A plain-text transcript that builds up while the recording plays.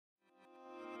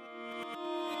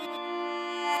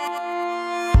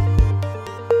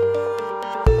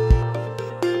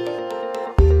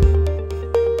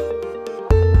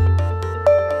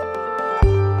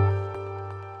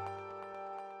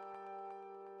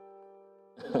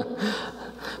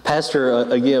Pastor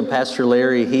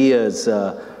Larry, he is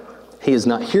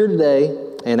not here today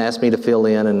and asked me to fill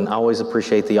in, and I always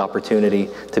appreciate the opportunity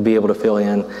to be able to fill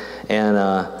in. And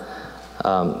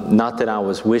not that I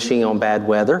was wishing on bad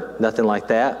weather, nothing like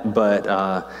that,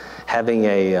 but having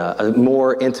a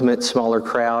more intimate, smaller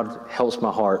crowd helps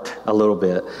my heart a little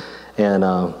bit, and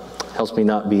helps me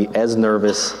not be as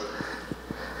nervous.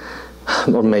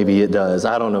 Or maybe it does.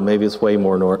 I don't know. Maybe it's way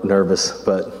more nervous,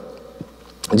 but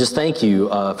just thank you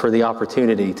for the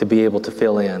opportunity to be able to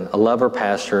fill in. I love our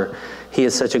pastor. He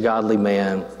is such a godly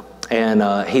man,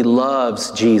 and he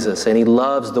loves Jesus, and he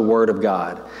loves the Word of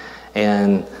God.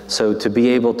 And so to be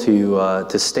able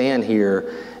to stand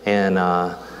here and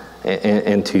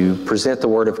to present the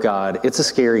Word of God, it's a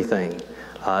scary thing,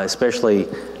 especially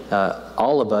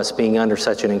all of us being under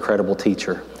such an incredible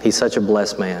teacher. He's such a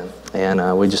blessed man, and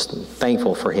we're just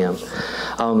thankful for him.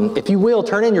 If you will,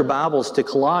 turn in your Bibles to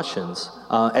Colossians.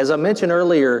 As I mentioned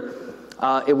earlier,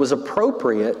 it was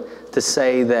appropriate to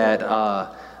say that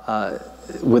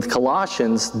with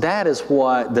Colossians, that is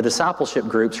what the discipleship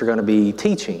groups are going to be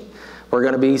teaching. We're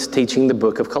going to be teaching the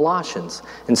book of Colossians.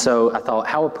 And so I thought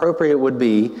how appropriate it would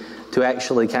be to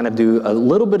actually kind of do a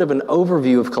little bit of an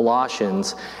overview of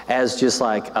Colossians as just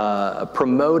like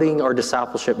promoting our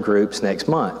discipleship groups next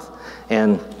month.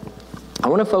 And I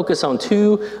want to focus on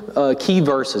two key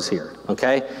verses here,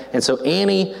 okay? And so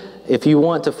Annie, if you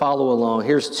want to follow along,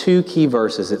 here's two key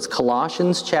verses. It's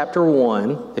Colossians chapter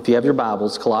 1, if you have your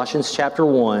Bibles, Colossians chapter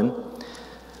 1,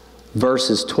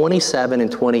 verses 27 and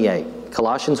 28.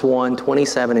 Colossians 1,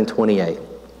 27 and 28.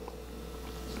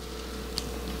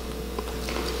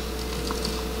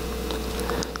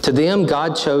 To them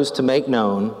God chose to make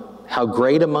known how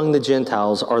great among the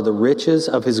Gentiles are the riches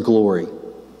of His glory,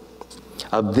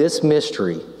 of this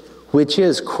mystery, which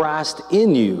is Christ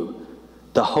in you,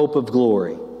 the hope of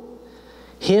glory.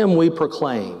 Him we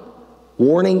proclaim,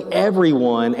 warning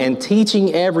everyone and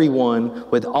teaching everyone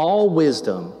with all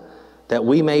wisdom, that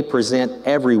we may present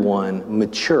everyone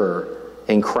mature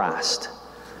in Christ.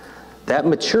 That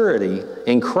maturity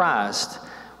in Christ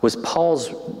was Paul's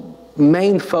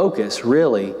main focus,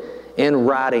 really, in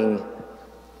writing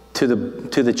to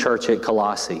the church at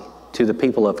Colossae, to the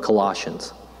people of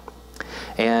Colossians.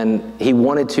 And he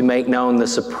wanted to make known the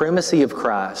supremacy of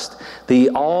Christ, the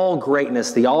all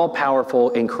greatness, the all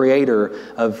powerful and creator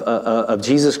of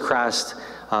Jesus Christ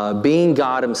being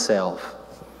God Himself,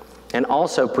 and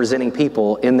also presenting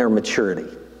people in their maturity.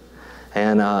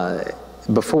 And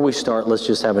before we start, let's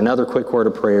just have another quick word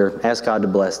of prayer. Ask God to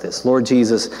bless this. Lord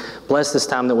Jesus, bless this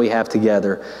time that we have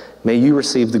together. May you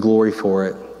receive the glory for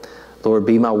it. Lord,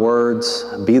 be my words,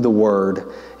 be the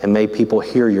word, and may people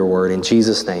hear your word. In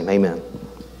Jesus' name, amen.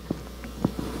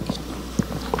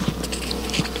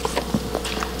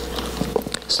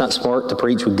 It's not smart to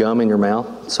preach with gum in your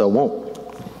mouth, so it won't.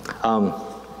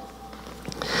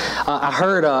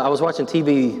 I was watching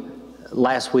TV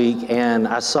last week, and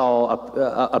I saw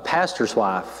a pastor's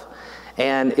wife,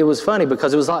 and it was funny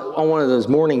because it was like on one of those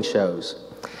morning shows,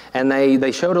 and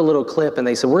they showed a little clip, and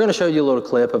they said, we're going to show you a little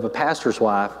clip of a pastor's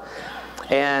wife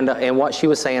and what she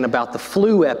was saying about the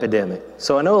flu epidemic.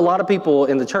 So I know a lot of people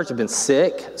in the church have been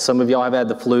sick. Some of y'all have had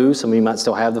the flu. Some of you might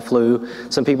still have the flu.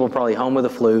 Some people are probably home with the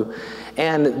flu.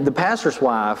 And the pastor's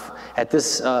wife at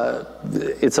this,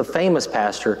 it's a famous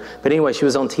pastor, but anyway, she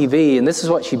was on TV, and this is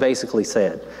what she basically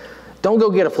said. Don't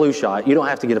go get a flu shot. You don't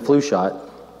have to get a flu shot.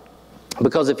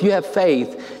 Because if you have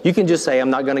faith, you can just say, I'm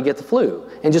not going to get the flu.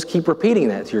 And just keep repeating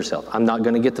that to yourself. I'm not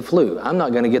going to get the flu. I'm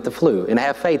not going to get the flu. And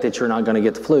have faith that you're not going to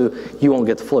get the flu. You won't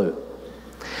get the flu.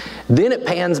 Then it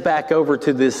pans back over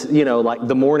to this, like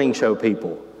the morning show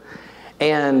people.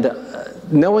 And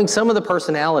knowing some of the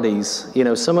personalities,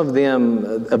 some of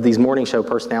them, of these morning show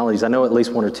personalities, I know at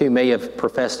least one or two may have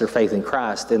professed their faith in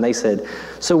Christ. And they said,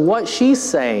 so what she's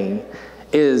saying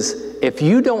is if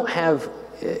you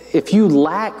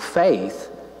lack faith,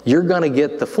 you're going to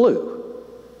get the flu,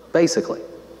 basically.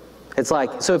 It's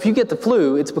like, so if you get the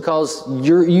flu, it's because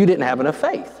you didn't have enough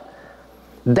faith.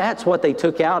 That's what they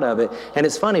took out of it. And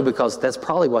it's funny because that's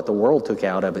probably what the world took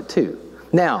out of it too.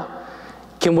 Now,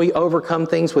 can we overcome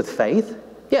things with faith?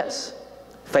 Yes.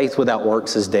 Faith without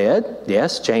works is dead.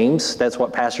 Yes, James, that's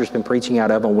what pastor's been preaching out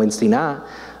of on Wednesday night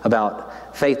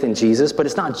about faith in Jesus. But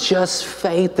it's not just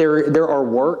faith. There are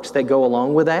works that go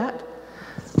along with that.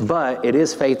 But it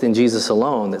is faith in Jesus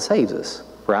alone that saves us,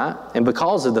 right? And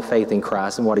because of the faith in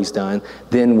Christ and what He's done,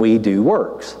 then we do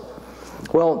works.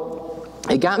 Well,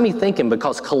 it got me thinking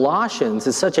because Colossians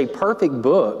is such a perfect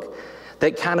book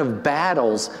that kind of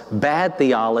battles bad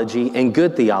theology and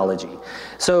good theology.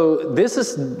 So this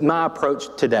is my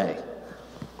approach today.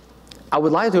 I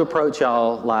would like to approach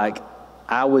y'all like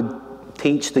I would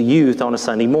teach the youth on a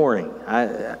Sunday morning.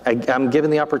 I'm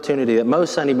given the opportunity that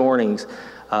most Sunday mornings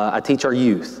I teach our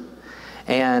youth.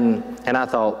 And I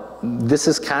thought, this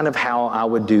is kind of how I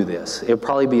would do this. It would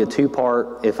probably be a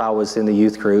 2-part if I was in the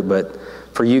youth group, but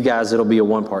for you guys, it'll be a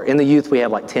 1-part. In the youth, we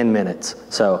have like 10 minutes.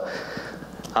 So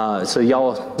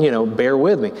y'all, bear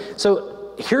with me.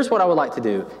 So here's what I would like to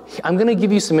do. I'm going to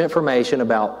give you some information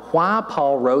about why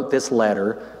Paul wrote this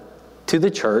letter to the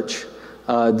church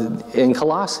in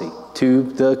Colossae, to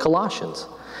the Colossians.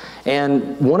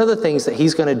 And one of the things that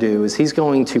he's going to do is he's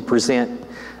going to present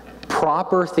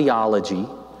proper theology,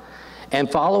 and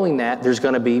following that, there's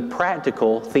going to be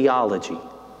practical theology.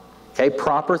 Okay,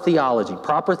 proper theology.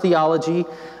 Proper theology,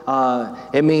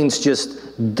 it means just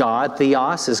God.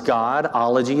 Theos is God.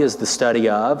 Ology is the study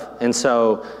of. And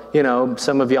so,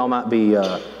 some of y'all might be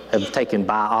have taken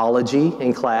biology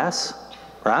in class,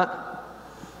 right?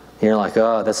 And you're like,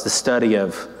 oh, that's the study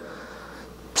of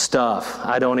stuff.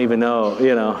 I don't even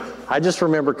know, I just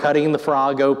remember cutting the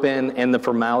frog open and the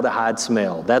formaldehyde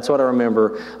smell. That's what I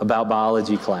remember about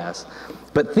biology class.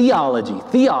 But theology,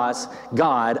 theos,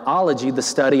 God, ology, the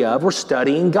study of, we're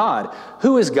studying God.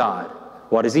 Who is God?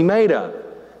 What is he made of?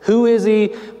 Who is he?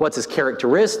 What's his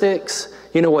characteristics?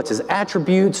 What's his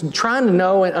attributes? Trying to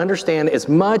know and understand as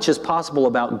much as possible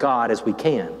about God as we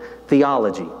can.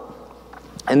 Theology.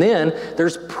 And then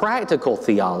there's practical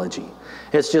theology.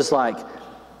 It's just like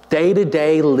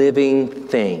day-to-day living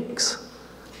things.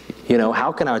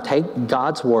 How can I take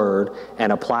God's word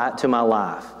and apply it to my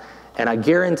life? And I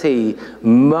guarantee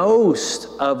most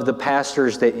of the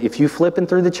pastors that, if you flipping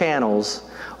through the channels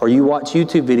or you watch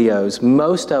YouTube videos,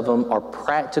 most of them are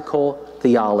practical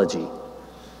theology.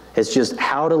 It's just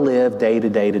how to live day to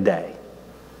day to day.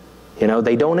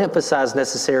 They don't emphasize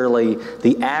necessarily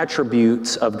the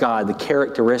attributes of God, the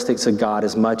characteristics of God,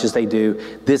 as much as they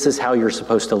do, this is how you're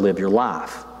supposed to live your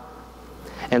life.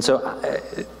 And so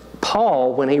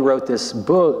Paul, when he wrote this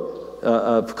book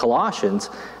of Colossians,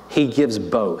 he gives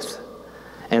both.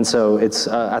 And so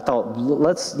I thought,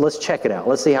 let's check it out.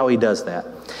 Let's see how he does that.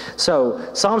 So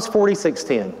Psalms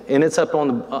 46:10, and it's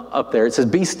up there. It says,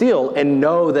 "Be still and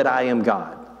know that I am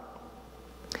God."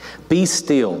 Be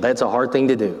still. That's a hard thing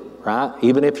to do, right?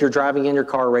 Even if you're driving in your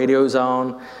car, radio's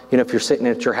on. If you're sitting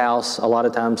at your house, a lot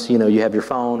of times, you have your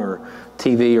phone or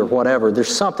TV or whatever.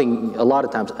 There's something, a lot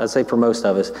of times, I'd say for most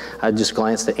of us, I just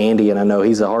glanced at Andy and I know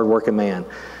he's a hard-working man.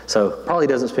 So probably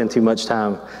doesn't spend too much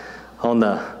time on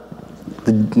the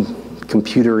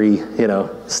computery,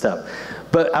 stuff.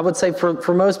 But I would say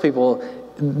for most people,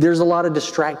 there's a lot of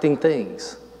distracting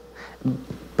things.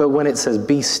 But when it says,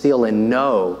 "Be still and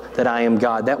know that I am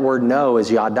God," that word "know" is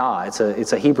yada.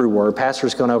 It's a Hebrew word.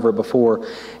 Pastor's gone over it before.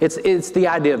 It's the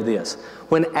idea of this.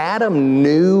 When Adam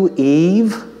knew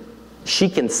Eve, she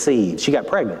conceived. She got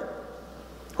pregnant,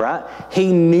 right?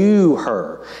 He knew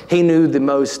her. He knew the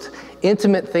most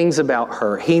intimate things about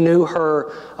her. He knew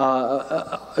her,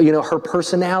 her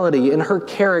personality and her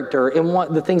character and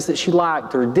what the things that she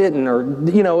liked or didn't,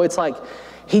 or, it's like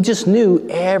he just knew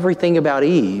everything about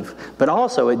Eve, but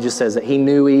also it just says that he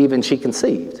knew Eve and she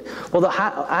conceived. Well, the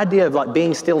idea of like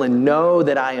being still and know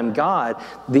that I am God,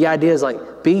 the idea is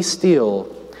like be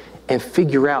still and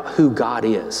figure out who God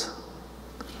is.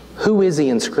 Who is he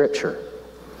in Scripture?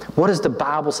 What does the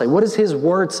Bible say? What does his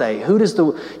word say? Who does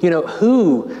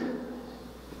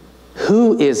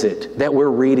who is it that we're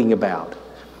reading about?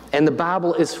 And the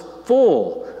Bible is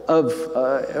full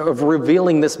of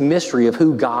revealing this mystery of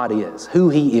who God is, who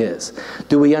he is.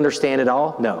 Do we understand it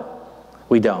all? No,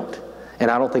 we don't.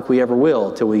 And I don't think we ever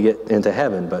will till we get into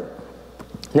heaven. But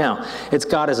now, it's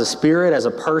God as a spirit, as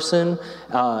a person,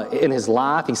 in his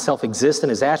life. He's self-existent,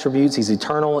 his attributes, he's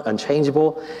eternal,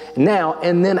 unchangeable. Now,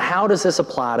 and then how does this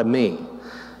apply to me?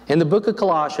 In the book of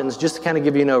Colossians, just to kind of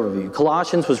give you an overview,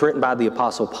 Colossians was written by the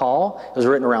Apostle Paul. It was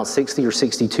written around 60 or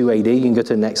 62 AD. You can go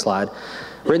to the next slide.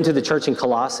 Written to the church in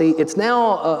Colossae. It's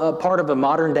now a part of a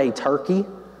modern-day Turkey.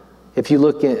 If you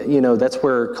look at, that's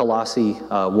where Colossae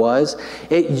was.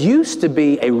 It used to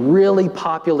be a really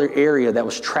popular area that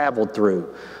was traveled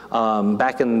through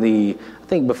back in I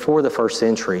think before the first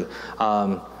century.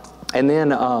 And then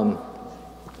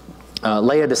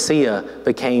Laodicea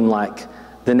became like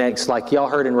the next, like y'all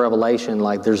heard in Revelation,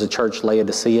 like there's a church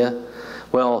Laodicea.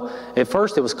 Well, at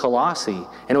first it was Colossae,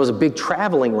 and it was a big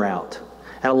traveling route.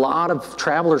 And a lot of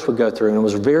travelers would go through, and it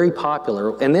was very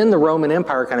popular. And then the Roman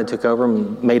Empire kind of took over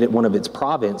and made it one of its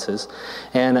provinces.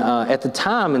 And at the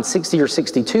time, in 60 or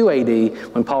 62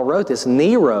 AD, when Paul wrote this,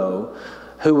 Nero,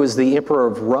 who was the emperor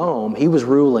of Rome, he was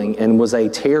ruling and was a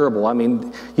terrible,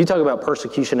 you talk about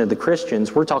persecution of the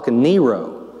Christians, we're talking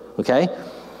Nero, okay?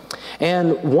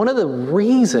 And one of the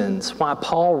reasons why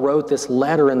Paul wrote this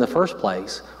letter in the first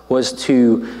place was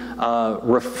to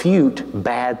refute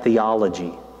bad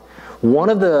theology. One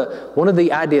of the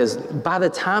ideas, by the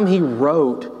time he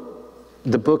wrote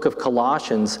the book of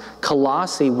Colossians,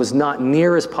 Colossae was not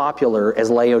near as popular as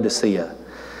Laodicea.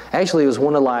 Actually, it was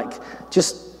one of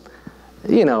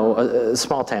a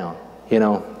small town,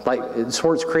 like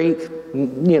Swartz Creek,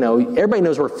 everybody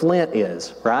knows where Flint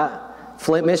is, right?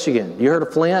 Flint, Michigan. You heard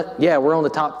of Flint? Yeah, we're on the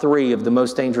top 3 of the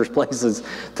most dangerous places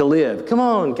to live. Come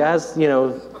on, guys,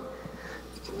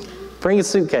 bring a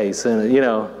suitcase, and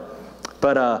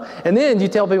But, and then you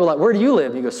tell people, like, where do you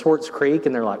live? And you go, Swartz Creek,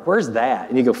 and they're like, where's that?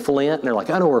 And you go, Flint, and they're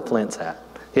like, I know where Flint's at,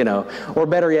 Or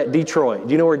better yet, Detroit.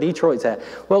 Do you know where Detroit's at?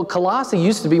 Well, Colossae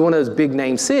used to be one of those big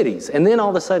name cities, and then all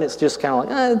of a sudden it's just kind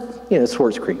of like,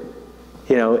 Swartz Creek.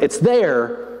 It's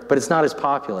there, but it's not as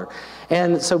popular.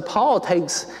 And so Paul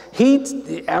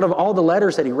out of all the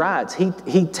letters that he writes,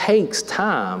 he takes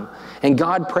time, and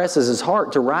God presses his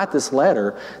heart to write this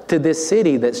letter to this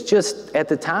city that's just, at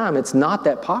the time, it's not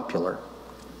that popular.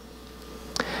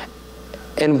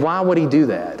 And why would he do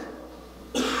that?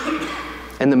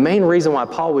 And the main reason why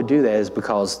Paul would do that is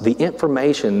because the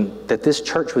information that this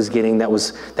church was getting that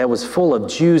was full of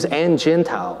Jews and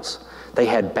Gentiles, they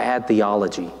had bad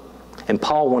theology. And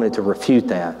Paul wanted to refute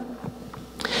that.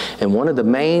 And one of the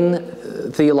main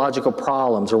theological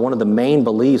problems, or one of the main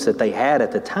beliefs that they had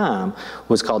at the time,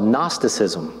 was called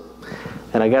Gnosticism.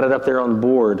 And I got it up there on the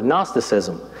board,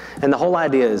 Gnosticism. And the whole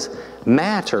idea is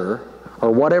matter, or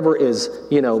whatever is,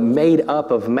 made up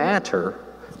of matter,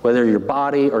 whether your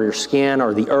body or your skin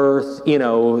or the earth,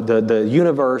 the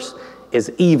universe,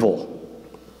 is evil.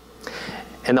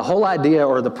 And the whole idea,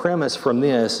 or the premise from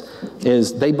this,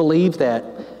 is they believe that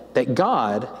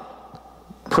God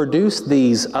produced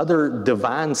these other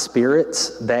divine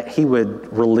spirits that he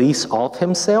would release off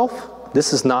himself.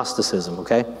 This is Gnosticism,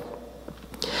 okay?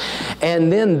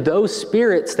 And then those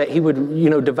spirits that he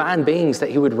would, divine beings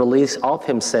that he would release off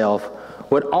himself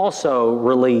would also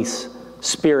release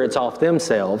spirits off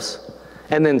themselves,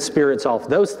 and then spirits off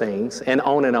those things, and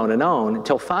on and on and on,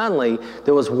 until finally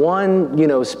there was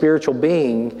one, spiritual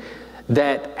being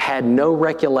that had no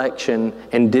recollection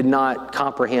and did not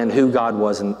comprehend who God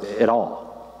was at all,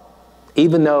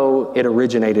 even though it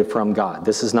originated from God.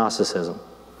 This is Gnosticism.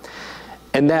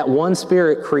 And that one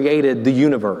spirit created the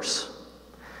universe.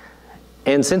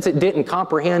 And since it didn't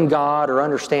comprehend God or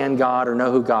understand God or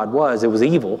know who God was, it was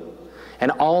evil.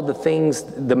 And all the things,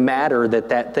 the matter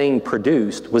that thing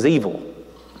produced was evil,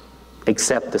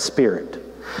 except the spirit.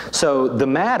 So the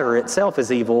matter itself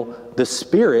is evil, the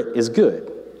spirit is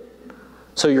good.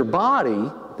 So your body,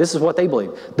 this is what they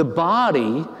believe, the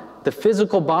body, the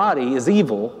physical body is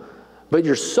evil, but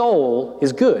your soul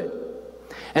is good.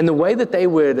 And the way that they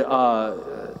would,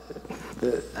 the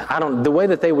way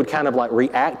that they would kind of like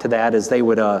react to that is they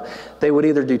would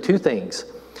either do two things.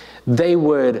 They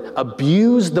would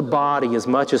abuse the body as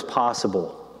much as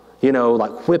possible,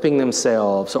 like whipping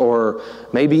themselves, or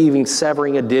maybe even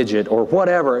severing a digit or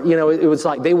whatever. It was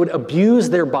like they would abuse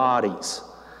their bodies.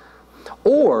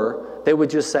 Or they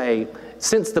would just say,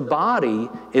 since the body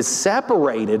is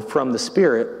separated from the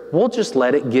spirit, we'll just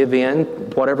let it give in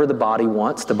whatever the body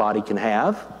wants, the body can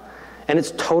have. And it's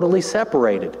totally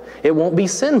separated. It won't be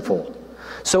sinful.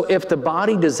 So if the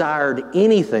body desired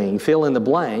anything, fill in the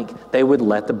blank, they would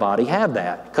let the body have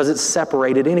that, because it's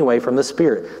separated anyway from the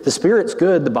spirit. The spirit's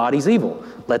good, the body's evil.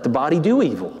 Let the body do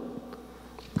evil.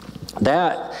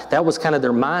 That was kind of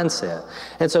their mindset.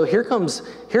 And so here comes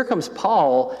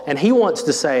Paul, and he wants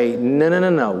to say,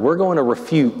 no, we're going to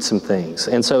refute some things.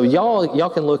 And so y'all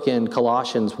can look in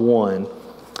Colossians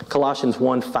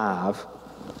 1:5.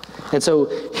 And so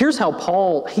here's how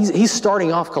Paul, he's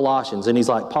starting off Colossians, and he's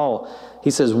like, Paul,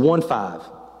 he says 1:5,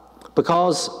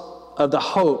 because of the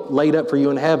hope laid up for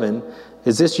you in heaven,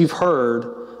 is this you've heard,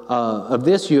 of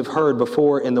this you have heard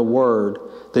before in the word,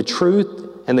 the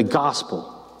truth and the gospel.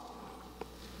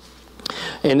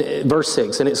 And verse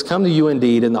 6, and it's come to you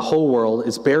indeed, and the whole world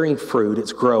is bearing fruit,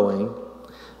 it's growing.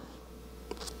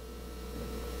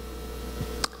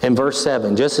 And verse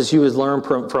 7, just as you have learned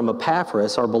from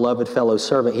Epaphras, our beloved fellow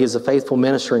servant, he is a faithful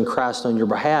minister in Christ on your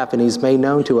behalf, and he's made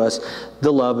known to us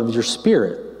the love of your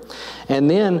spirit. And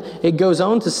then it goes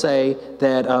on to say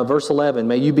that, verse 11,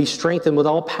 may you be strengthened with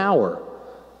all power,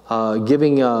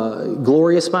 giving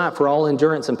glorious might for all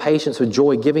endurance and patience with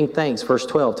joy, giving thanks, verse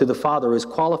 12, to the Father who has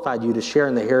qualified you to share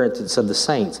in the inheritance of the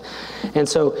saints. And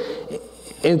so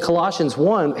in Colossians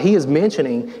 1, he's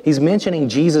mentioning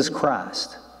Jesus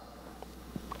Christ.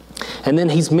 And then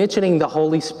he's mentioning the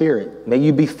Holy Spirit. May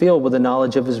you be filled with the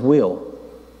knowledge of his will.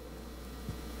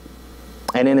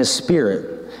 and in His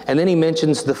Spirit. And then he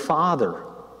mentions the Father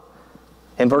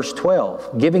in verse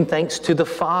 12, giving thanks to the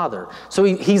Father. So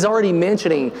he's already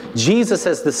mentioning Jesus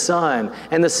as the Son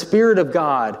and the Spirit of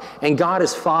God and God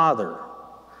as Father.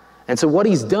 And so what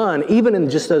he's done, even in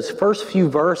just those first few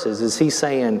verses, is he's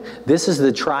saying, this is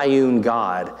the triune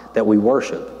God that we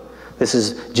worship. This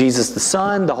is Jesus the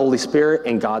Son, the Holy Spirit,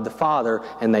 and God the Father,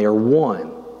 and they are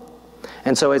one.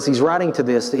 And so as he's writing to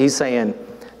this, he's saying,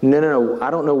 no, I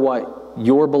don't know what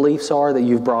your beliefs are that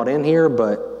you've brought in here,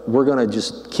 but we're going to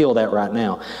just kill that right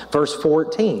now. Verse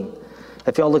 14.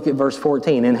 If y'all look at verse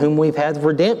 14, in whom we've had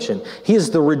redemption. He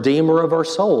is the Redeemer of our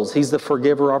souls. He's the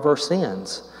forgiver of our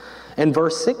sins. In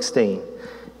verse 16,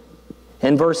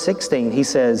 he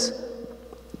says,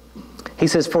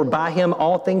 for by Him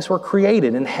all things were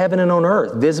created in heaven and on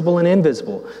earth, visible and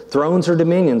invisible, thrones or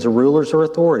dominions or rulers or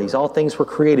authorities. All things were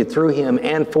created through Him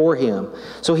and for Him.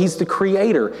 So He's the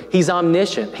Creator. He's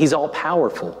omniscient. He's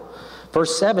all-powerful.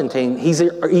 Verse 17, He's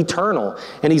eternal,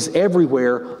 and He's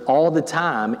everywhere all the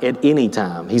time at any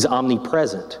time. He's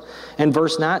omnipresent. And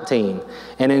verse 19,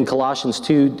 and in Colossians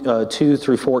 2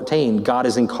 through 14, God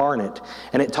is incarnate.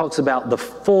 And it talks about the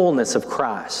fullness of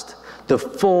Christ, the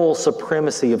full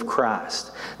supremacy of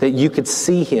Christ, that you could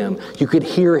see Him, you could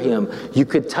hear Him, you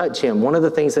could touch Him. One of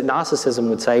the things that Gnosticism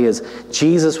would say is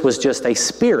Jesus was just a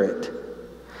spirit,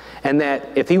 and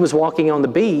that if He was walking on the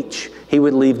beach, He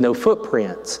would leave no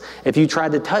footprints. If you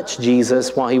tried to touch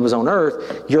Jesus while He was on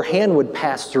earth, your hand would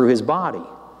pass through His body.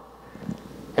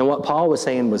 And what Paul was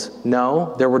saying was,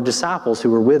 no, there were disciples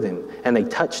who were with Him, and they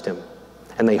touched Him,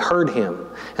 and they heard Him,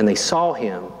 and they saw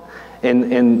Him.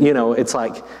 And you know, it's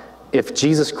like if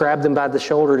Jesus grabbed them by the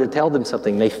shoulder to tell them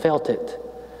something, they felt it.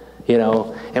 You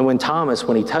know, and when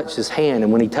He touched His hand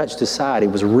and when He touched His side,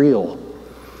 it was real.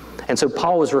 And so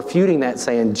Paul was refuting that,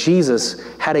 saying Jesus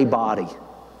had a body.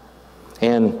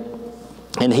 And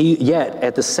He, yet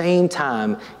at the same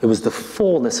time, it was the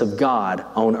fullness of God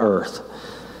on earth.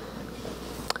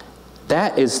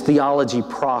 That is theology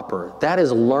proper. That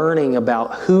is learning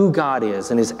about who God is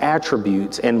and His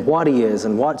attributes and what He is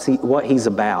and what He's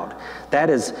about. That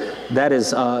is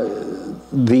the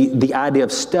idea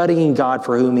of studying God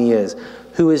for whom He is.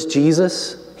 Who is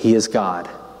Jesus? He is God.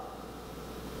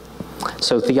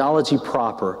 So theology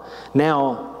proper.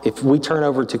 Now, if we turn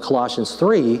over to Colossians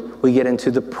 3, we get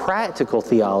into the practical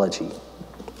theology.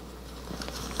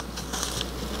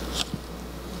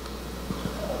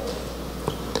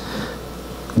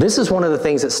 This is one of the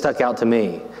things that stuck out to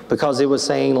me, because it was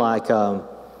saying like,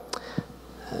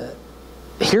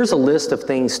 here's a list of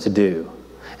things to do.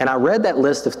 And I read that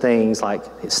list of things like,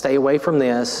 stay away from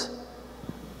this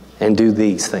and do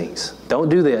these things. Don't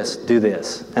do this, do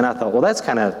this. And I thought, well, that's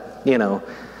kind of, you know,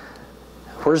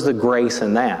 where's the grace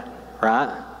in that,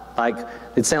 right? Like,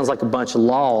 it sounds like a bunch of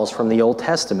laws from the Old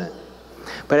Testament.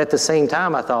 But at the same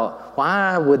time, I thought,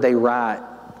 why would they write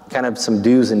kind of some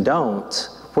do's and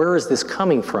don'ts? Where is this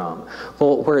coming from?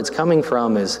 Well, where it's coming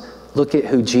from is, look at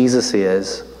who Jesus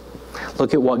is.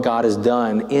 Look at what God has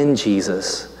done in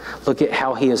Jesus. Look at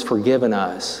how He has forgiven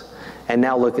us. And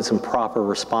now look at some proper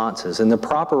responses. And the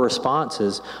proper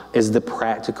responses is the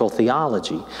practical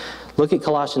theology. Look at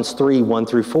Colossians 3, 1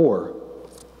 through 4.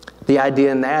 The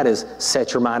idea in that is,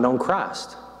 set your mind on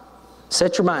Christ.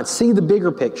 Set your mind. See the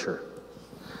bigger picture.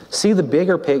 See the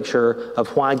bigger picture of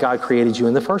why God created you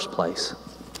in the first place.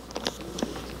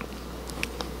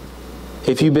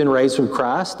 If you've been raised from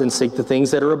Christ, then seek the things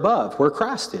that are above, where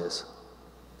Christ is.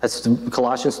 That's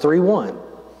Colossians 3:1.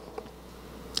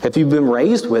 If you've been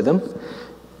raised with Him,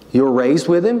 you were raised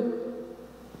with Him,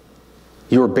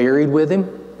 you were buried with Him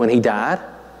when He died.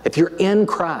 If you're in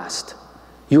Christ,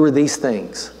 you are these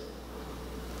things.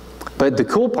 But the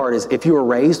cool part is, if you were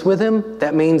raised with Him,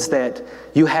 that means that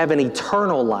you have an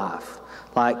eternal life.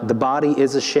 Like the body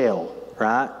is a shell,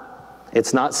 right?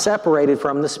 It's not separated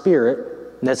from the spirit.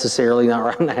 Necessarily not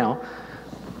right now.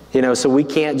 You know, so we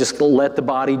can't just let the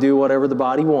body do whatever the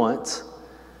body wants.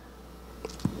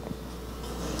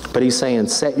 But he's saying,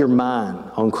 set your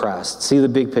mind on Christ. See the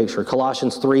big picture.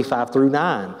 Colossians 3, 5 through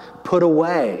 9. Put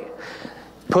away,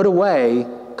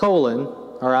 colon,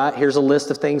 all right? Here's a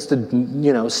list of things to,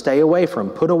 you know, stay away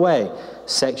from. Put away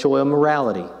sexual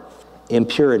immorality,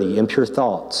 impurity, impure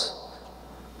thoughts,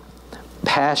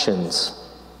 passions,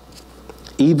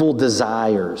 evil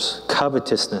desires,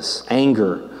 covetousness,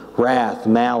 anger, wrath,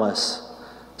 malice,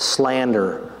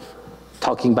 slander,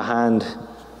 talking behind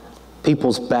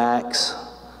people's backs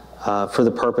for the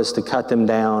purpose to cut them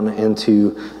down and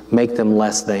to make them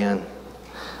less than.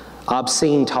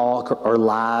 Obscene talk or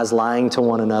lies, lying to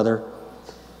one another.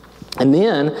 And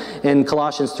then in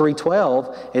Colossians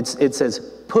 3:12, it says,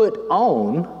 put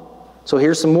on So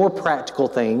here's some more practical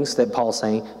things that Paul's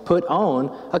saying. Put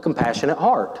on a compassionate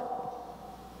heart.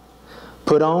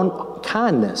 Put on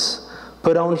kindness.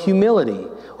 Put on humility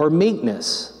or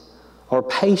meekness or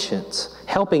patience,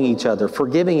 helping each other,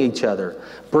 forgiving each other,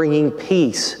 bringing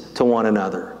peace to one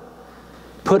another.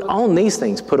 Put on these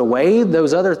things. Put away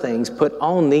those other things. Put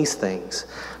on these things.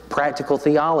 Practical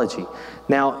theology.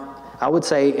 Now, I would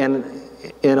say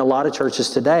in a lot of churches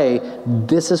today,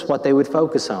 this is what they would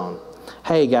focus on.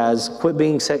 Hey guys, quit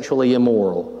being sexually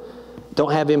immoral.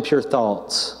 Don't have impure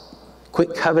thoughts.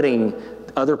 Quit coveting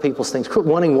other people's things. Quit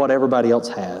wanting what everybody else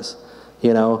has.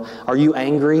 You know, are you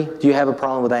angry? Do you have a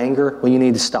problem with anger? Well, you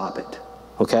need to stop it.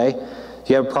 Okay?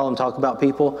 Do you have a problem talking about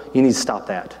people? You need to stop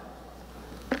that.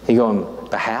 You're going,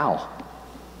 but how?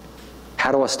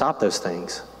 How do I stop those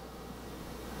things?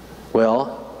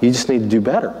 Well, you just need to do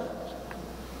better.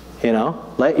 You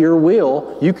know, let your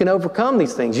will, you can overcome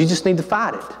these things. You just need to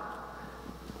fight it.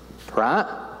 Right?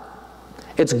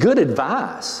 It's good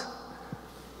advice.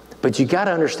 But you got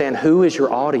to understand who is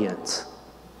your audience.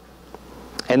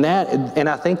 And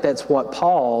I think that's what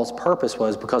Paul's purpose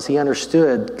was, because he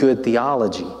understood good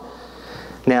theology.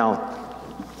 Now,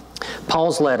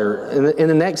 Paul's letter, in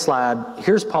the next slide,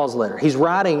 here's Paul's letter. He's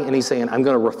writing and he's saying, I'm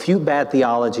going to refute bad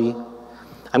theology.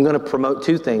 I'm going to promote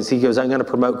two things. He goes, I'm going to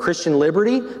promote Christian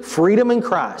liberty, freedom in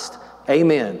Christ.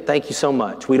 Amen. Thank you so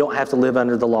much. We don't have to live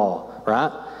under the law,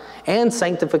 right? And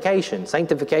sanctification.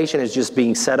 Sanctification is just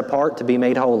being set apart to be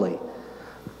made holy.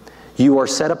 You are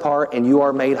set apart and you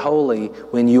are made holy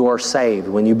when you are saved,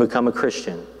 when you become a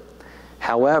Christian.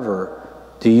 However,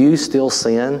 do you still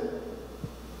sin?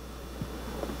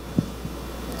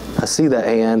 I see that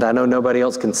hand. I know nobody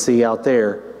else can see out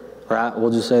there, right?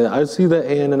 We'll just say, I see that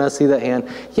hand and I see that hand.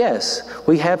 Yes,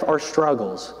 we have our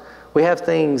struggles. We have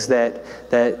things that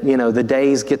you know, the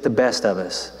days get the best of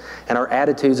us and our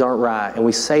attitudes aren't right and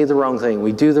we say the wrong thing,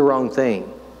 we do the wrong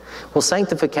thing. Well,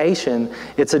 sanctification,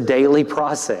 it's a daily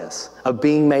process of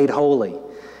being made holy.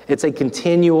 It's a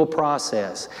continual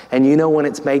process. And you know when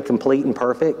it's made complete and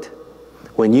perfect?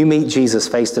 When you meet Jesus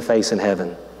face to face in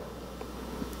heaven.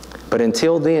 But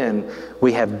until then,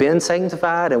 we have been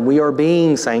sanctified and we are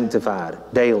being sanctified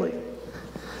daily.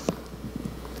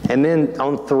 And then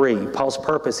on 3, Paul's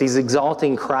purpose, he's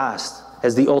exalting Christ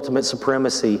as the ultimate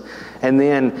supremacy. And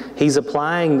then he's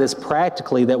applying this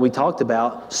practically that we talked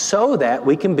about so that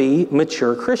we can be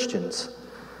mature Christians.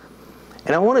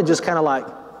 And I want to just kind of like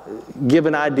give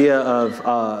an idea of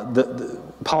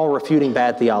Paul refuting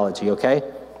bad theology, okay?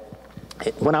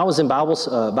 When I was in Bible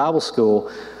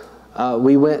school,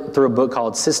 we went through a book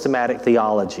called Systematic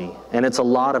Theology, and it's a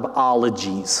lot of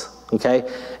ologies,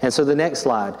 okay? And so the next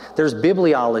slide, there's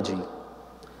bibliology.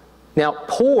 Now,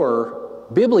 poor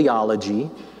bibliology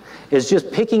is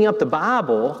just picking up the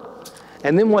Bible,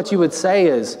 and then what you would say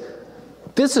is,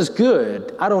 this is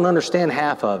good, I don't understand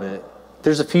half of it.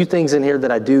 There's a few things in here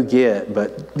that I do get,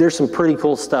 but there's some pretty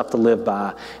cool stuff to live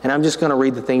by, and I'm just going to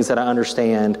read the things that I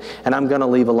understand, and I'm going to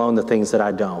leave alone the things that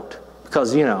I don't.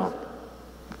 Because, you know,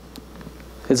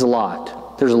 it's a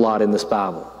lot. There's a lot in this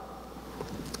Bible.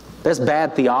 That's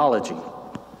bad theology.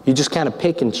 You just kind of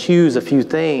pick and choose a few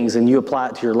things and you apply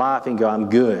it to your life and go, I'm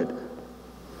good.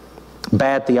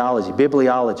 Bad theology,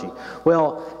 bibliology.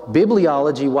 Well,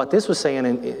 bibliology, what this was saying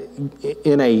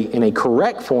in a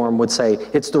correct form would say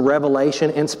it's the revelation,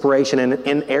 inspiration, and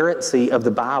inerrancy of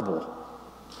the Bible.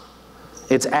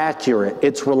 It's accurate,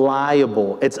 it's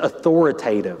reliable, it's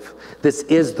authoritative. This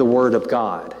is the Word of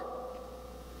God.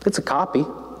 It's a copy.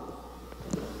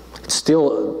 It's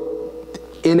still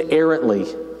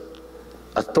inerrantly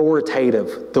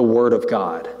authoritative, the Word of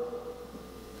God.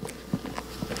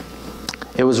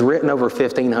 It was written over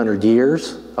 1,500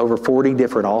 years, over 40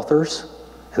 different authors,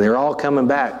 and they're all coming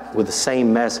back with the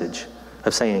same message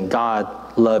of saying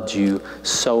God loved you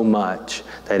so much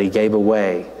that He gave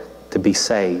away to be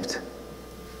saved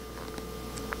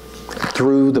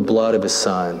through the blood of His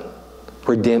Son.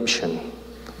 Redemption,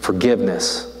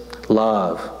 forgiveness,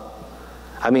 love.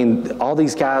 I mean, all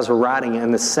these guys were writing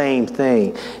in the same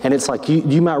thing. And it's like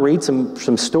you might read some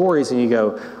stories and you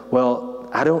go, well,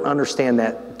 I don't understand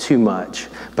that too much.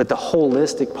 But the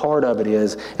holistic part of it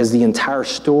is the entire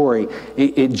story.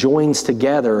 It joins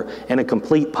together in a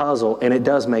complete puzzle, and it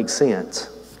does make sense.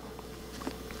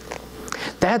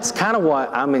 That's kind of what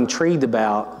I'm intrigued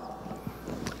about,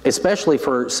 especially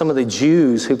for some of the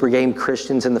Jews who became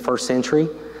Christians in the first century.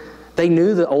 They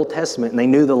knew the Old Testament and they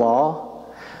knew the law.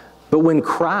 But when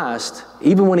Christ,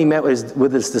 even when He met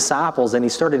with His disciples and He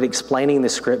started explaining the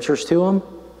Scriptures to them,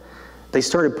 they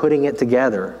started putting it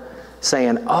together,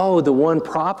 saying, oh, the one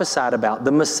prophesied about,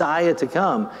 the Messiah to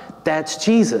come, that's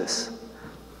Jesus.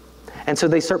 And so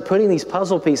they start putting these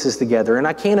puzzle pieces together. And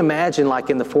I can't imagine like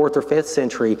in the 4th or 5th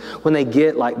century when they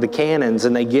get like the canons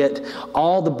and they get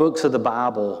all the books of the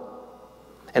Bible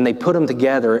and they put them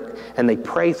together and they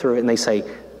pray through it and they say,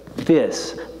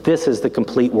 this is the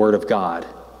complete Word of God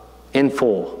in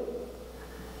full.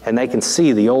 And they can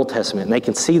see the Old Testament and they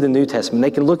can see the New Testament.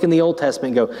 They can look in the Old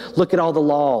Testament and go, look at all the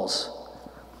laws.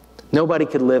 Nobody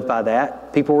could live by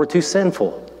that. People were too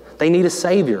sinful. They need a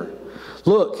Savior.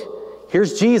 Look,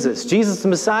 here's Jesus. Jesus the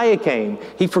Messiah came.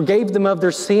 He forgave them of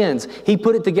their sins. He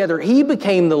put it together. He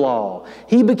became the law.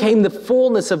 He became the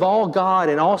fullness of all God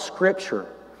and all Scripture.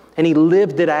 And He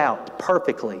lived it out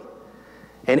perfectly.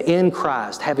 And in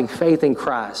Christ, having faith in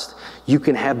Christ, you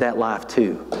can have that life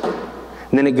too.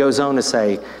 And then it goes on to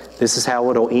say, this is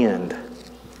how it'll end.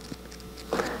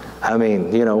 I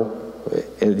mean, you know,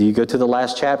 you go to the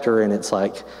last chapter and it's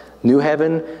like, new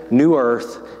heaven, new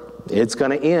earth, it's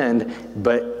going to end.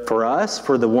 But for us,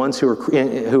 for the ones who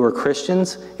are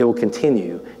Christians, it will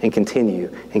continue and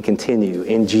continue and continue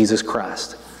in Jesus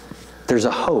Christ. There's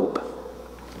a hope.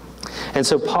 And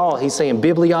so Paul, he's saying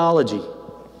bibliology.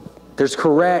 There's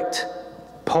correct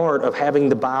part of having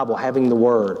the Bible, having the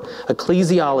Word.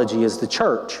 Ecclesiology is the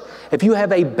church. If you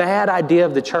have a bad idea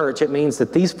of the church, it means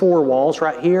that these 4 walls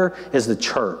right here is the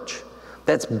church.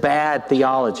 That's bad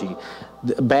theology.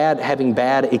 Having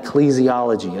bad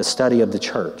ecclesiology, a study of the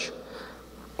church.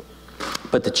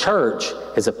 But the church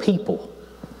is a people.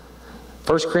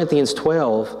 1 Corinthians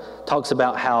 12 talks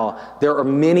about how there are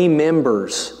many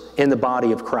members in the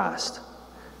body of Christ.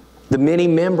 The many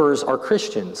members are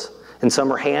Christians. And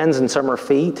some are hands and some are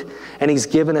feet. And He's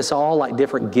given us all like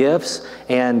different gifts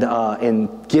and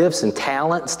gifts and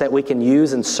talents that we can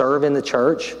use and serve in the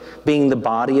church, being the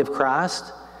body of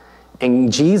Christ.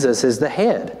 And Jesus is the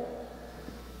head.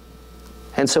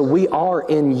 And so we are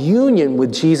in union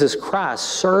with Jesus Christ,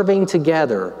 serving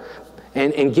together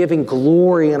and giving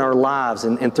glory in our lives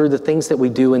and through the things that we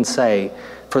do and say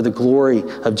for the glory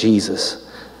of Jesus.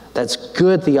 That's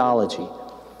good theology.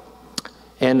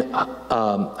 And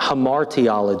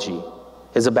hamartiology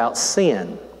is about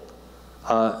sin.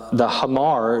 The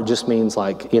hamar just means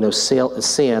like, you know,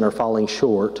 sin or falling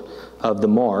short of the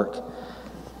mark.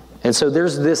 And so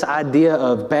there's this idea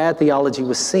of bad theology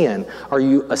with sin. Are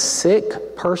you a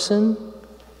sick person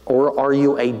or are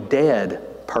you a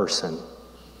dead person?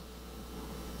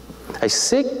 A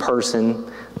sick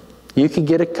person, you could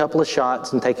get a couple of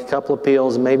shots and take a couple of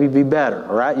pills and maybe be better,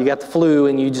 all right? You got the flu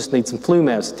and you just need some flu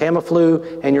medicine,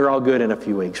 Tamiflu, and you're all good in a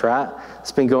few weeks, right?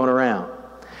 It's been going around.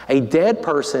 A dead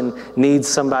person needs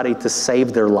somebody to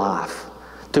save their life,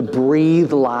 to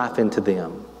breathe life into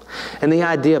them. And the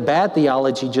idea of bad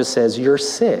theology just says you're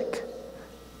sick.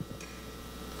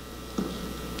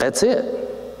 That's it.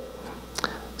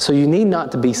 So you need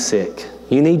not to be sick.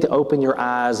 You need to open your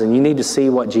eyes and you need to see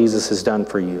what Jesus has done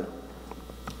for you.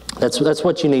 That's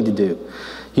what you need to do.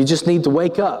 You just need to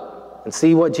wake up and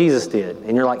see what Jesus did.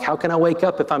 And you're like, how can I wake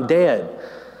up if I'm dead?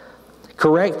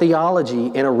 Correct theology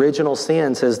in original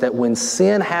sin says that when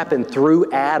sin happened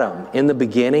through Adam in the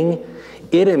beginning,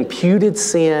 it imputed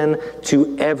sin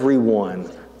to everyone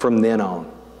from then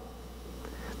on.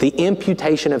 The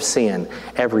imputation of sin,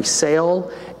 every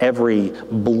cell, every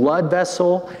blood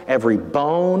vessel, every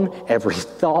bone, every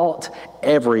thought,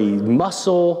 every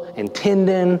muscle and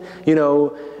tendon, you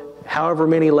know, however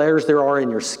many layers there are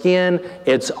in your skin,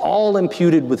 it's all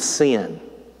imputed with sin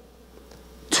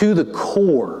to the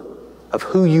core of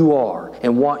who you are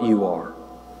and what you are.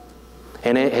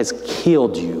 And it has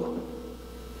killed you.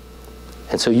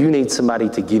 And so you need somebody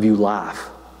to give you life.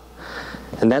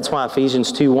 And that's why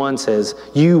Ephesians 2:1 says,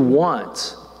 you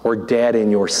once were dead in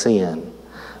your sin.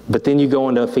 But then you go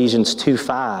into Ephesians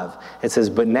 2:5, it says,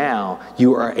 but now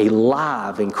you are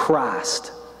alive in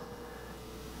Christ.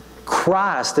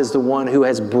 Christ is the one who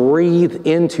has breathed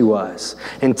into us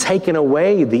and taken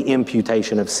away the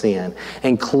imputation of sin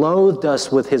and clothed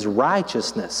us with His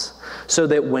righteousness, so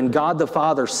that when God the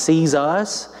Father sees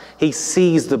us, He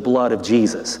sees the blood of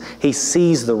Jesus. He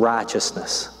sees the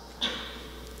righteousness.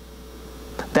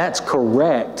 That's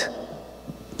correct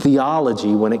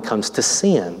theology when it comes to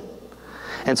sin.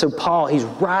 And so Paul, he's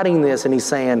writing this and he's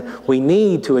saying, we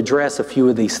need to address a few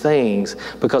of these things,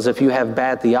 because if you have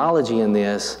bad theology in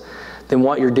this, then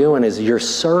what you're doing is you're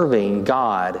serving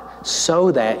God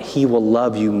so that He will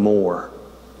love you more.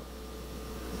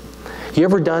 You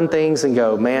ever done things and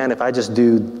go, man, if I just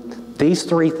do these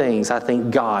 3 things, I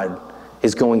think God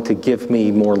is going to give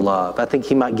me more love. I think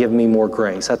He might give me more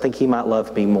grace. I think He might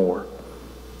love me more.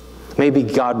 Maybe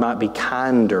God might be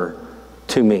kinder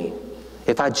to me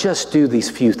if I just do these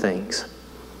few things.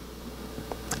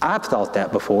 I've thought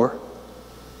that before.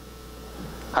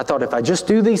 I thought if I just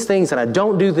do these things and I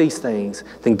don't do these things,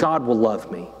 then God will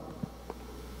love me.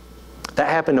 That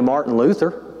happened to Martin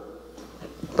Luther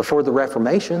before the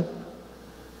Reformation.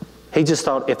 He just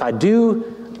thought, if I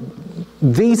do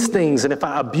these things and if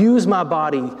I abuse my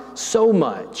body so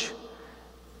much,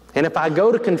 and if I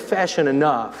go to confession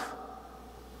enough,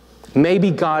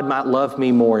 maybe God might love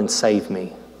me more and save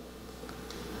me.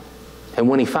 And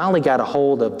when he finally got a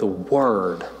hold of the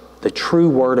Word, the true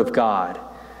Word of God,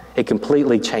 it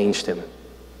completely changed him.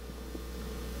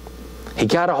 He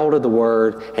got a hold of the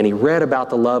Word and he read about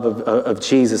the love of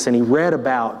Jesus, and he read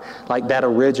about like that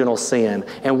original sin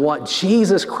and what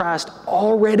Jesus Christ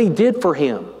already did for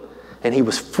him. And he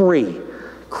was free.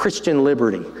 Christian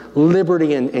liberty,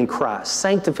 liberty in Christ,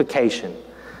 sanctification,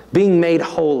 being made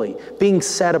holy, being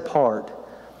set apart.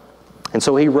 And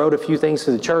so he wrote a few things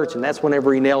to the church, and that's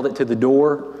whenever he nailed it to the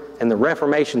door and the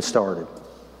Reformation started.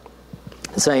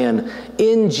 Saying,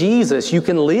 in Jesus you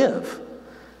can live.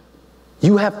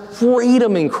 You have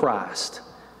freedom in Christ.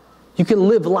 You can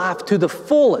live life to the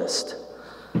fullest.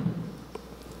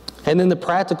 And then the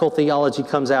practical theology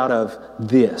comes out of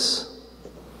this.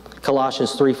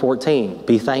 Colossians 3:14,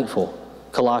 be thankful.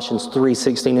 Colossians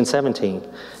 3:16 and 17.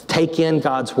 Take in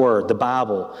God's Word, the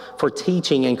Bible, for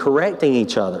teaching and correcting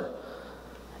each other.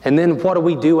 And then what do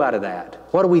we do out of that?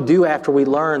 What do we do after we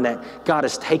learn that God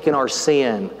has taken our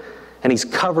sin and He's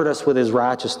covered us with His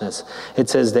righteousness? It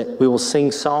says that we will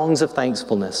sing songs of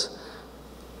thankfulness.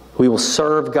 We will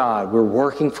serve God. We're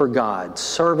working for God,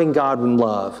 serving God in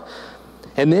love.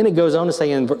 And then it goes on to say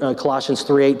in Colossians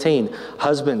 3:18,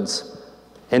 husbands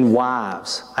and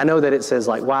wives. I know that it says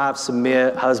like wives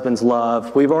submit, husbands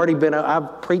love. We've already been,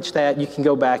 I've preached that. You can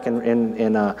go back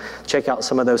and check out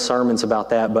some of those sermons about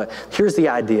that. But here's the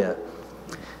idea.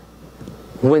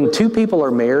 When two people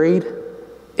are married,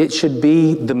 it should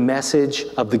be the message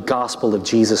of the gospel of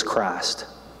Jesus Christ.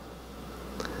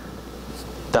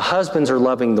 The husbands are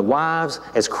loving the wives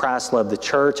as Christ loved the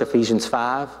church, Ephesians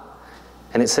 5.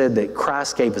 And it said that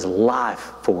Christ gave His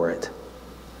life for it.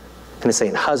 And it's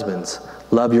saying, husbands,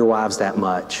 love your wives that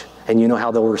much. And you know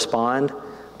how they'll respond?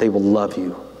 They will love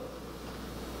you.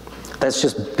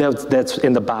 That's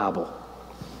in the Bible.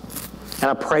 And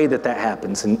I pray that that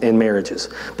happens in marriages.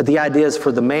 But the idea is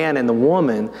for the man and the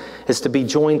woman is to be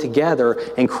joined together,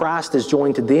 and Christ is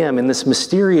joined to them in this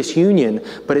mysterious union,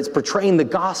 but it's portraying the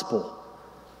gospel.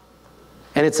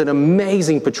 And it's an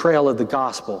amazing portrayal of the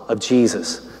gospel of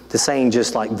Jesus. To saying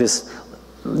just like this,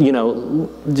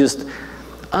 just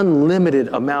unlimited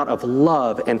amount of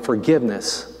love and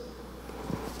forgiveness.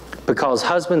 Because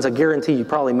husbands, I guarantee you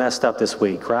probably messed up this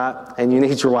week, right? And you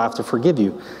need your wife to forgive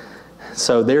you.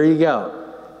 So there you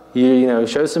go. You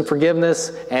show some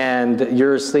forgiveness and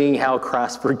you're seeing how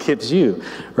Christ forgives you,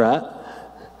 right?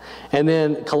 And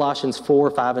then Colossians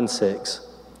 4, 5, and 6,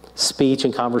 speech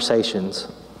and conversations.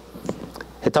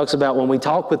 It talks about when we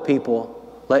talk with people,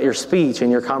 let your speech and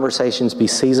your conversations be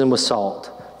seasoned with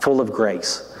salt, full of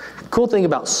grace. Cool thing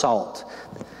about salt.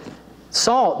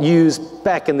 Salt used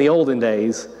back in the olden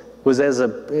days was a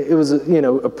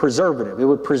preservative. It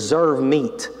would preserve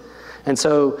meat. And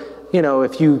so,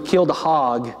 if you killed a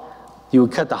hog, you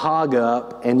would cut the hog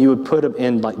up and you would put them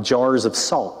in like jars of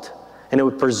salt, and it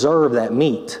would preserve that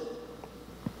meat.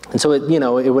 And so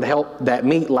it would help that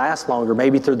meat last longer,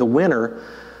 maybe through the winter,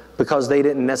 because they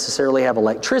didn't necessarily have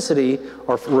electricity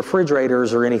or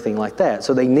refrigerators or anything like that.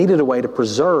 So they needed a way to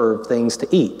preserve things to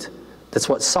eat. That's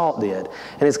what salt did.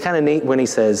 And it's kind of neat when he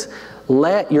says,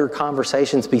 let your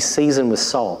conversations be seasoned with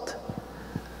salt.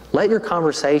 Let your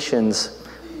conversations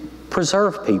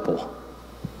preserve people.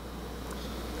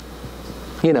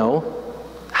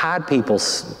 Hide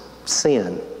people's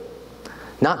sin.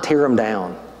 Not tear them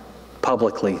down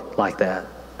publicly like that.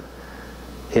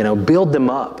 Build them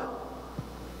up.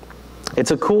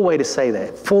 It's a cool way to say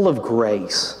that. Full of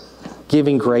grace.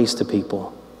 Giving grace to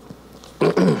people.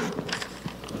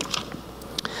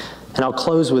 And I'll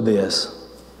close with this.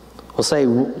 We'll say,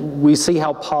 we see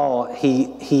how Paul,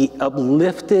 he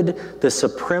uplifted the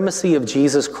supremacy of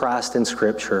Jesus Christ in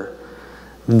Scripture.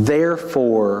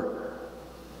 Therefore,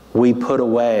 we put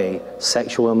away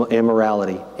sexual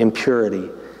immorality, impurity,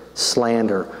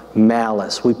 slander,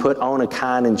 malice. We put on a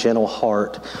kind and gentle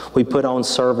heart. We put on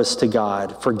service to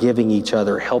God, forgiving each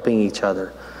other, helping each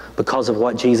other, because of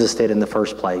what Jesus did in the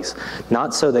first place.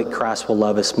 Not so that Christ will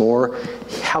love us more.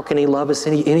 How can He love us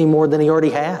any more than He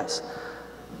already has?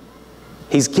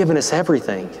 He's given us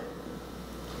everything.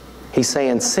 He's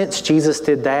saying, since Jesus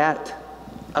did that,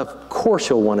 of course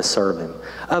you'll want to serve Him.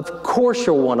 Of course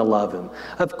you'll want to love Him.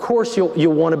 Of course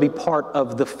you'll want to be part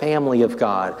of the family of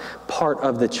God, part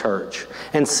of the church,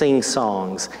 and sing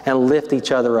songs and lift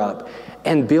each other up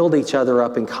and build each other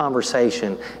up in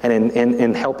conversation and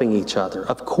in helping each other,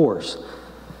 of course.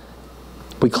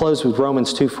 We close with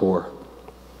Romans 2:4.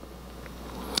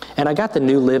 And I got the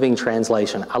New Living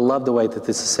Translation. I love the way that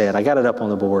this is said. I got it up on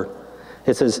the board.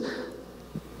 It says,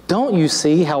 "Don't you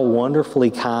see how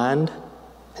wonderfully kind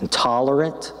and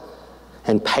tolerant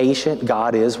and patient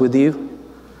God is with you?"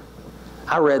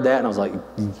 I read that and I was like,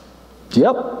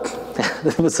 yep.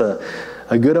 It was a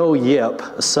good old yep,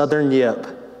 a southern yep.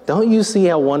 Don't you see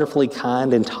how wonderfully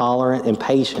kind and tolerant and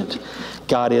patient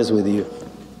God is with you?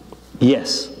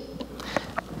 Yes.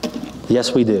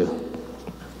 Yes, we do.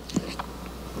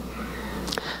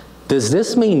 Does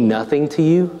this mean nothing to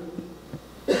you?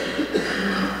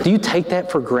 Do you take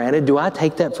that for granted? Do I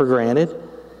take that for granted?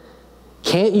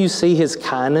 Can't you see His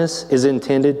kindness is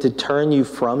intended to turn you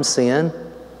from sin?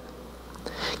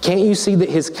 Can't you see that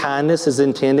His kindness is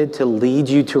intended to lead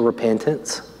you to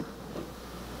repentance?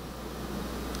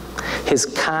 His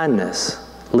kindness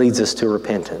leads us to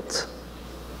repentance.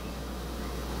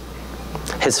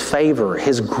 His favor,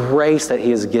 His grace that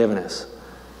He has given us,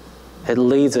 it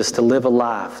leads us to live a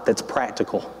life that's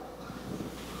practical.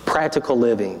 Practical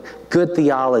living. Good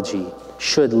theology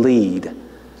should lead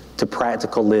to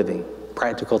practical living,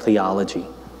 practical theology.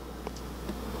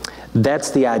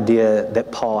 That's the idea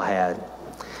that Paul had.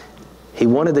 He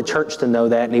wanted the church to know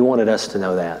that, and he wanted us to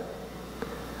know that.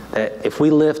 That if we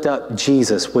lift up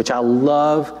Jesus, which I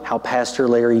love how Pastor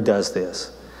Larry does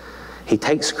this, he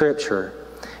takes Scripture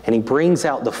and he brings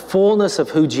out the fullness of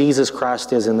who Jesus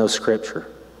Christ is in those Scripture.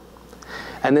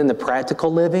 And then the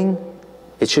practical living,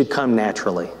 it should come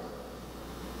naturally.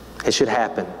 It should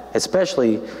happen,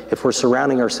 especially if we're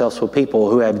surrounding ourselves with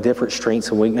people who have different strengths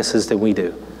and weaknesses than we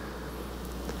do.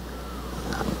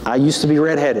 I used to be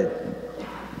redheaded,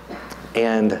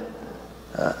 and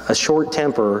a short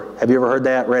temper. Have you ever heard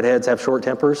that? Redheads have short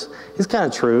tempers? It's kind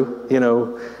of true,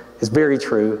 it's very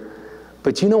true.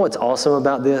 But you know what's awesome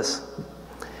about this?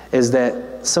 Is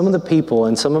that some of the people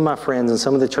and some of my friends and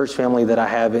some of the church family that I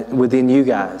have within you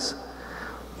guys,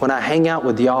 when I hang out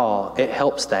with y'all, it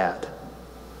helps that.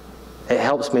 It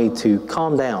helps me to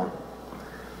calm down.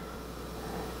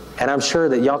 And I'm sure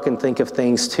that y'all can think of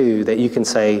things too that you can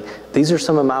say, these are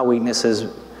some of my weaknesses,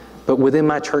 but within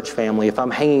my church family, if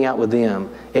I'm hanging out with them,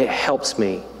 it helps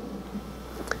me.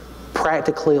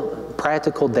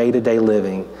 Practical day-to-day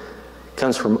living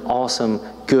comes from awesome,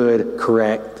 good,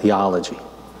 correct theology.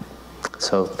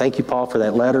 So thank you, Paul, for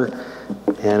that letter.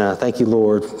 And thank you,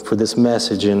 Lord, for this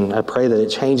message. And I pray that it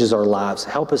changes our lives.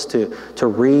 Help us to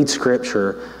read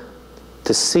Scripture,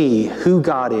 to see who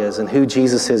God is and who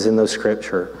Jesus is in those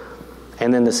Scripture,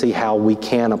 and then to see how we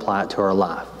can apply it to our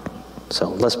life. So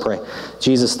let's pray.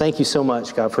 Jesus, thank you so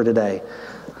much, God, for today.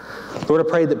 Lord, I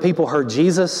pray that people heard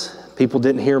Jesus. People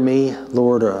didn't hear me.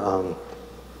 Lord,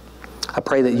 I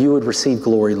pray that you would receive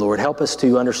glory, Lord. Help us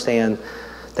to understand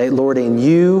that, Lord, in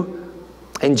you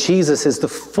and Jesus is the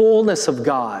fullness of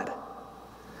God.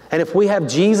 And if we have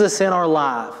Jesus in our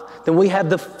life, then we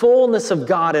have the fullness of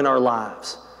God in our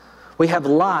lives. We have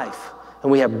life,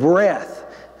 and we have breath,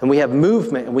 and we have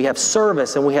movement, and we have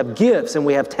service, and we have gifts, and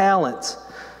we have talents,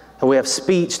 and we have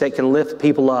speech that can lift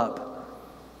people up.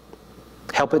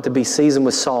 Help it to be seasoned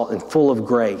with salt and full of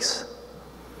grace.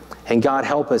 And God,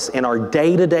 help us in our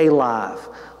day-to-day life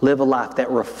live a life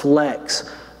that reflects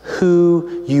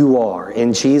who you are.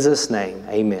 In Jesus' name,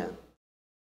 amen.